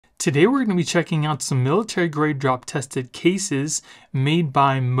Today we're going to be checking out some military grade drop tested cases made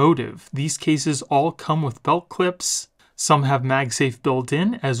by Motive. These cases all come with belt clips. Some have MagSafe built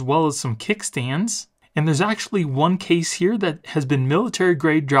in, as well as some kickstands. And there's actually one case here that has been military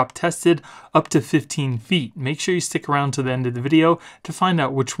grade drop tested up to 15 feet. Make sure you stick around to the end of the video to find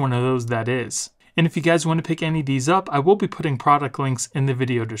out which one of those that is. And if you guys want to pick any of these up, I will be putting product links in the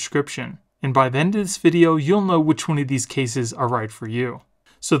video description. And by the end of this video, you'll know which one of these cases are right for you.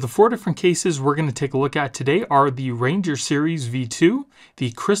 So the 4 different cases we're going to take a look at today are the Ranger Series V2, the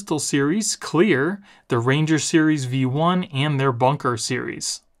Crystal Series Clear, the Ranger Series V1, and their Bunker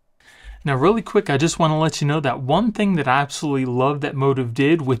Series. Now really quick, I just want to let you know that one thing that I absolutely love that Motive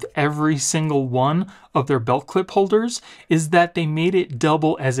did with every single one of their belt clip holders is that they made it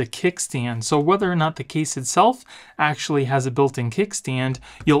double as a kickstand. So whether or not the case itself actually has a built-in kickstand,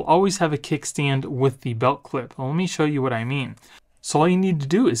 you'll always have a kickstand with the belt clip. Well, let me show you what I mean. So all you need to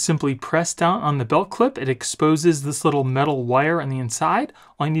do is simply press down on the belt clip. It exposes this little metal wire on the inside.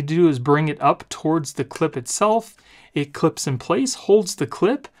 All you need to do is bring it up towards the clip itself. It clips in place, holds the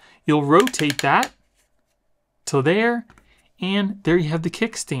clip. You'll rotate that to there, and there you have the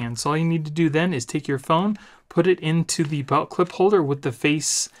kickstand. So all you need to do then is take your phone, put it into the belt clip holder with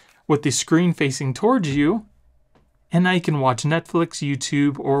the screen facing towards you, and now you can watch Netflix,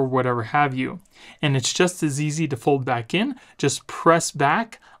 YouTube, or whatever have you. And it's just as easy to fold back in. Just press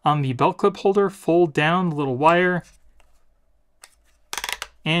back on the belt clip holder, fold down the little wire,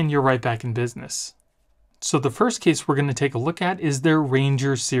 and you're right back in business. So the first case we're going to take a look at is their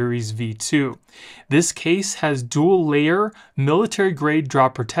Ranger Series V2. This case has dual layer military grade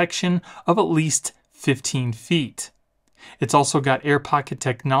drop protection of at least 15 feet. It's also got air pocket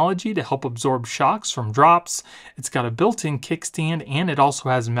technology to help absorb shocks from drops. It's got a built-in kickstand, and it also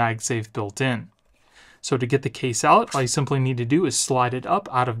has MagSafe built in. So to get the case out, all you simply need to do is slide it up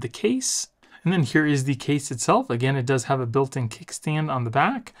out of the case. And then here is the case itself. Again, it does have a built-in kickstand on the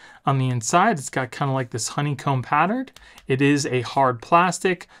back. On the inside, it's got kind of like this honeycomb pattern. It is a hard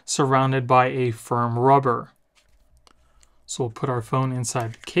plastic surrounded by a firm rubber. So we'll put our phone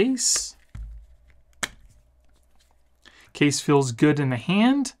inside the case. Case feels good in the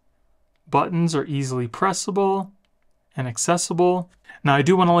hand. Buttons are easily pressable and accessible. Now I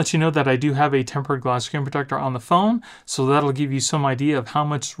do want to let you know that I do have a tempered glass screen protector on the phone, so that'll give you some idea of how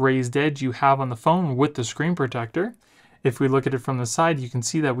much raised edge you have on the phone with the screen protector. If we look at it from the side, you can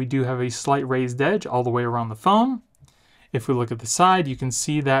see that we do have a slight raised edge all the way around the phone. If we look at the side, you can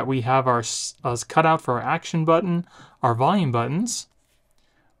see that we have our cutout for our action button, our volume buttons.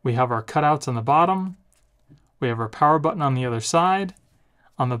 We have our cutouts on the bottom. We have our power button on the other side.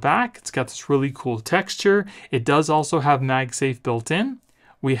 On the back, it's got this really cool texture. It does also have MagSafe built in.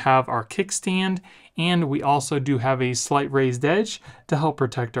 We have our kickstand, and we also do have a slight raised edge to help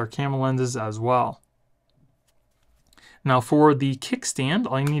protect our camera lenses as well. Now for the kickstand,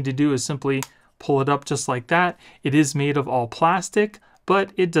 all you need to do is simply pull it up just like that. It is made of all plastic,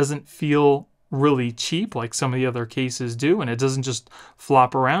 but it doesn't feel really cheap like some of the other cases do, and it doesn't just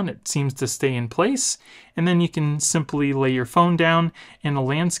flop around. It seems to stay in place, and then you can simply lay your phone down in a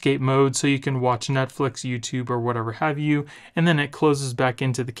landscape mode so you can watch Netflix, YouTube, or whatever have you, and then it closes back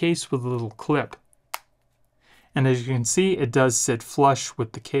into the case with a little clip. And as you can see, it does sit flush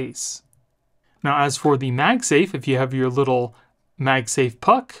with the case. Now as for the MagSafe, if you have your little MagSafe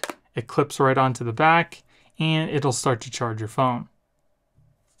puck, it clips right onto the back and it'll start to charge your phone.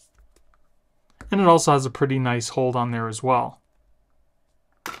 And it also has a pretty nice hold on there as well.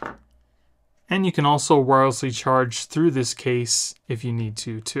 And you can also wirelessly charge through this case if you need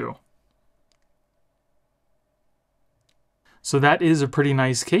to too. So that is a pretty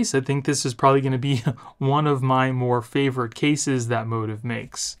nice case. I think this is probably going to be one of my more favorite cases that Motive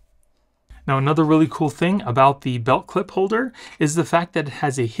makes. Now another really cool thing about the belt clip holder is the fact that it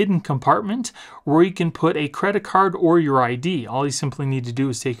has a hidden compartment where you can put a credit card or your ID. All you simply need to do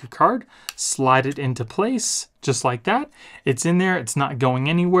is take your card, slide it into place, just like that. It's in there, it's not going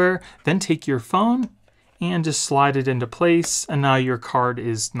anywhere. Then take your phone and just slide it into place, and now your card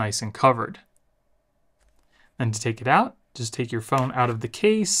is nice and covered. Then to take it out, just take your phone out of the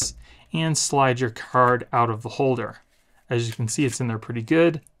case and slide your card out of the holder. As you can see, it's in there pretty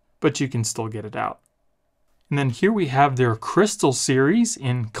good, but you can still get it out. And then here we have their Crystal Series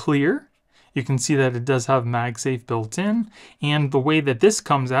in clear. You can see that it does have MagSafe built in, and the way that this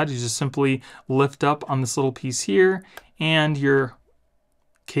comes out is just simply lift up on this little piece here and your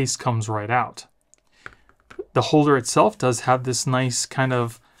case comes right out. The holder itself does have this nice kind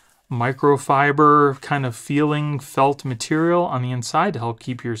of microfiber kind of feeling felt material on the inside to help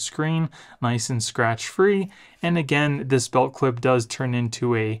keep your screen nice and scratch free. And again, this belt clip does turn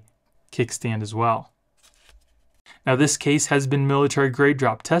into a kickstand as well. Now this case has been military grade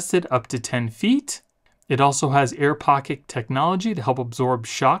drop tested up to 10 feet. It also has air pocket technology to help absorb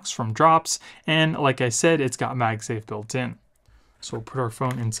shocks from drops, and like I said, it's got MagSafe built in. So we'll put our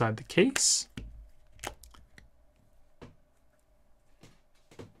phone inside the case.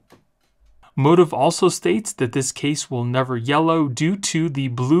 Motive also states that this case will never yellow due to the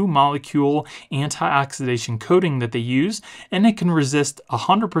blue molecule anti-oxidation coating that they use, and it can resist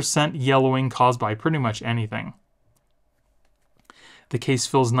 100% yellowing caused by pretty much anything. The case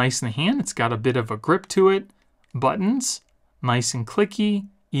feels nice in the hand. It's got a bit of a grip to it. Buttons, nice and clicky,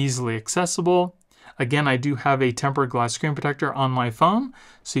 easily accessible. Again, I do have a tempered glass screen protector on my phone,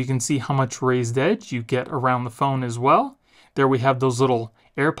 so you can see how much raised edge you get around the phone as well. There we have those little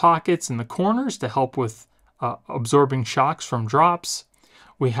air pockets in the corners to help with absorbing shocks from drops.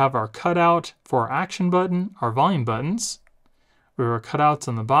 We have our cutout for our action button, our volume buttons. We have our cutouts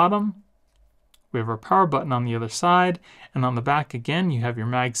on the bottom. We have our power button on the other side, and on the back again you have your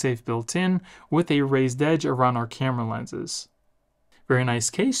MagSafe built in with a raised edge around our camera lenses. Very nice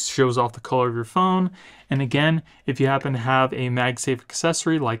case, shows off the color of your phone, and again, if you happen to have a MagSafe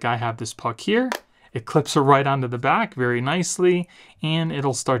accessory like I have this puck here, it clips right onto the back very nicely, and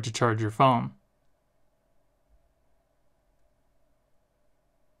it'll start to charge your phone.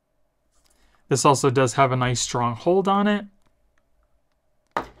 This also does have a nice strong hold on it.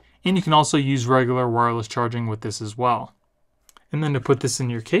 And you can also use regular wireless charging with this as well. And then to put this in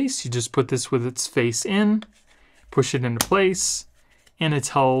your case, you just put this with its face in, push it into place, and it's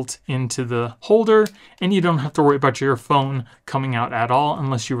held into the holder, and you don't have to worry about your phone coming out at all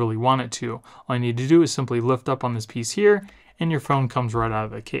unless you really want it to. All you need to do is simply lift up on this piece here, and your phone comes right out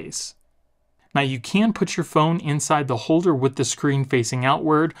of the case. Now you can put your phone inside the holder with the screen facing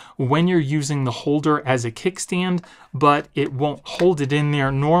outward when you're using the holder as a kickstand, but it won't hold it in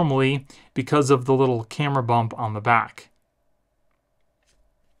there normally because of the little camera bump on the back.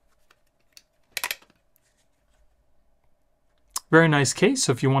 Very nice case,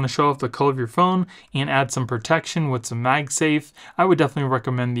 so if you want to show off the color of your phone and add some protection with some MagSafe, I would definitely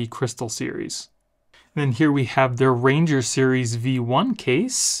recommend the Crystal series. Then here we have their Ranger Series V1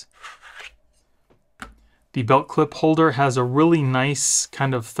 case. The belt clip holder has a really nice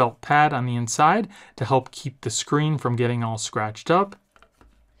kind of felt pad on the inside to help keep the screen from getting all scratched up.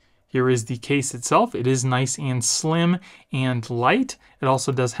 Here is the case itself. It is nice and slim and light. It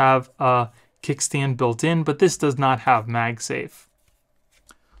also does have a kickstand built in, but this does not have MagSafe.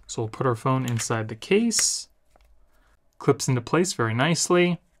 So we'll put our phone inside the case. Clips into place very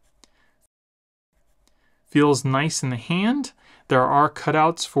nicely. Feels nice in the hand. There are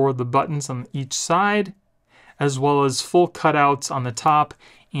cutouts for the buttons on each side, as well as full cutouts on the top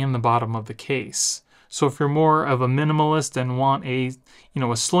and the bottom of the case. So if you're more of a minimalist and want a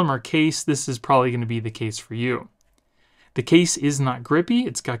slimmer case, this is probably going to be the case for you. The case is not grippy.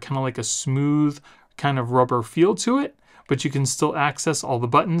 It's got kind of like a smooth kind of rubber feel to it, but you can still access all the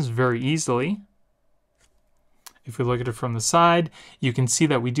buttons very easily. If we look at it from the side, you can see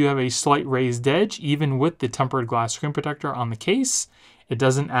that we do have a slight raised edge, even with the tempered glass screen protector on the case. It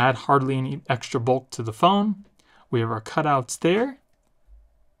doesn't add hardly any extra bulk to the phone. We have our cutouts there,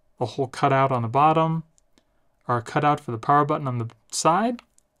 a whole cutout on the bottom, our cutout for the power button on the side.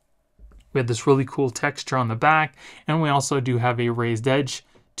 We have this really cool texture on the back, and we also do have a raised edge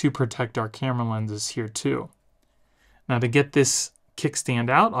to protect our camera lenses here too. Now to get this kickstand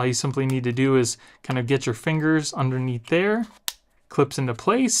out, all you simply need to do is kind of get your fingers underneath there, clips into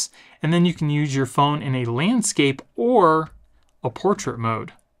place, and then you can use your phone in a landscape or a portrait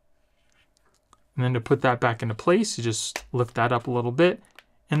mode. And then to put that back into place, you just lift that up a little bit,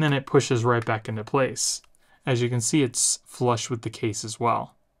 and then it pushes right back into place. As you can see, it's flush with the case as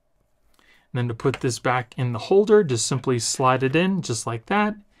well. And then to put this back in the holder, just simply slide it in just like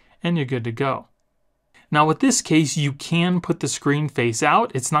that, and you're good to go. Now with this case, you can put the screen face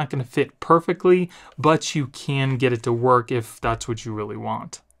out. It's not going to fit perfectly, but you can get it to work if that's what you really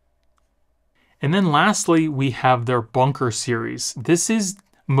want. And then lastly, we have their Bunker series. This is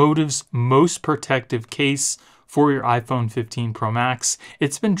Motive's most protective case for your iPhone 15 Pro Max.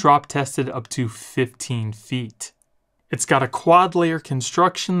 It's been drop tested up to 15 feet. It's got a quad layer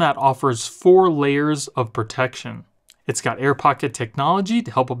construction that offers 4 layers of protection. It's got air pocket technology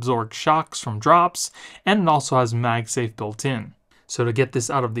to help absorb shocks from drops, and it also has MagSafe built in. So to get this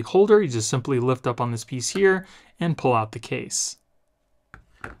out of the holder, you just simply lift up on this piece here and pull out the case.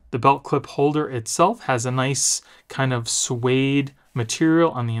 The belt clip holder itself has a nice kind of suede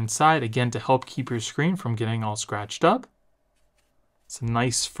material on the inside, again to help keep your screen from getting all scratched up. It's a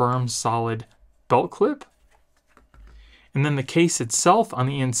nice, firm, solid belt clip. And then the case itself, on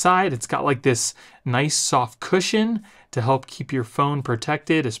the inside, it's got like this nice soft cushion to help keep your phone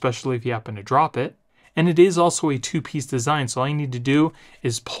protected, especially if you happen to drop it. And it is also a two-piece design, so all you need to do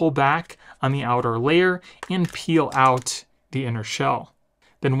is pull back on the outer layer and peel out the inner shell.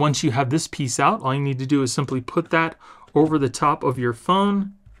 Then once you have this piece out, all you need to do is simply put that over the top of your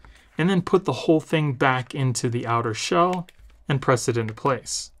phone and then put the whole thing back into the outer shell and press it into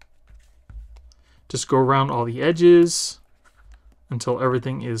place. Just go around all the edges until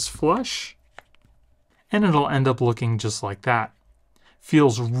everything is flush, and it'll end up looking just like that.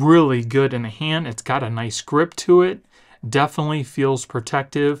 Feels really good in the hand. It's got a nice grip to it. Definitely feels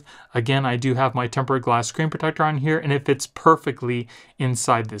protective. Again, I do have my tempered glass screen protector on here, and it fits perfectly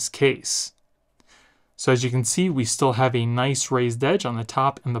inside this case. So as you can see, we still have a nice raised edge on the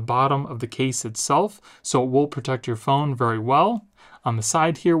top and the bottom of the case itself, so it will protect your phone very well. On the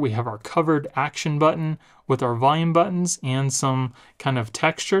side here, we have our covered action button with our volume buttons and some kind of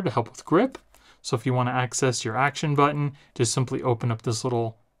texture to help with grip. So if you want to access your action button, just simply open up this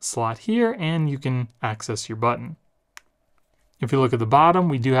little slot here and you can access your button. If you look at the bottom,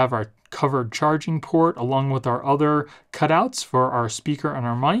 we do have our covered charging port along with our other cutouts for our speaker and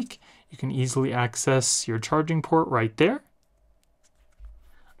our mic. You can easily access your charging port right there.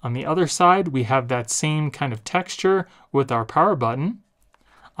 On the other side, we have that same kind of texture with our power button.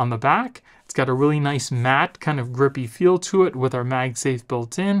 On the back, it's got a really nice matte kind of grippy feel to it with our MagSafe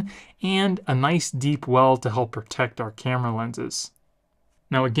built in and a nice deep well to help protect our camera lenses.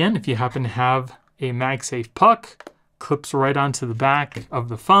 Now again, if you happen to have a MagSafe puck, clips right onto the back of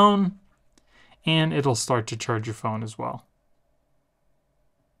the phone and it'll start to charge your phone as well.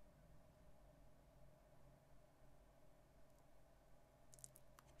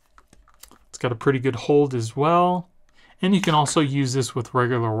 It's got a pretty good hold as well. And you can also use this with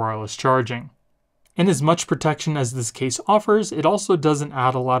regular wireless charging. And as much protection as this case offers, it also doesn't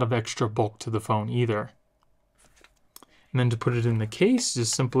add a lot of extra bulk to the phone either. And then to put it in the case,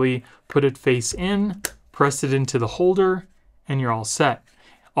 just simply put it face in, press it into the holder, and you're all set.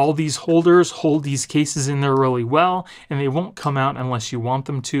 All these holders hold these cases in there really well, and they won't come out unless you want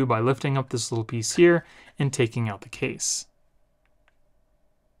them to by lifting up this little piece here and taking out the case.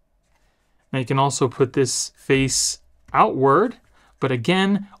 Now you can also put this face outward, but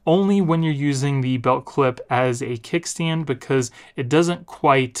again, only when you're using the belt clip as a kickstand because it doesn't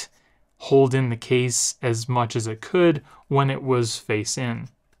quite hold in the case as much as it could when it was face in.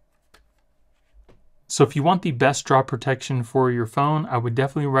 So if you want the best drop protection for your phone, I would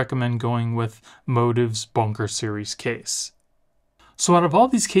definitely recommend going with Motive's Bunker Series case. So out of all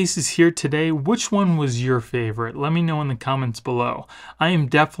these cases here today, which one was your favorite? Let me know in the comments below. I am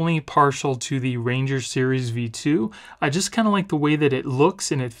definitely partial to the Ranger Series V2. I just kind of like the way that it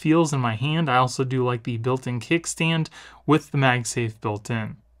looks and it feels in my hand. I also do like the built-in kickstand with the MagSafe built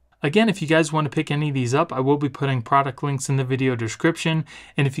in. Again, if you guys want to pick any of these up, I will be putting product links in the video description.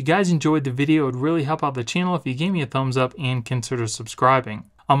 And if you guys enjoyed the video, it would really help out the channel if you gave me a thumbs up and consider subscribing.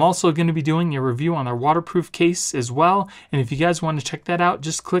 I'm also going to be doing a review on their waterproof case as well, and if you guys want to check that out,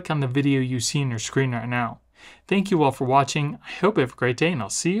 just click on the video you see on your screen right now. Thank you all for watching. I hope you have a great day, and I'll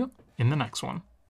see you in the next one.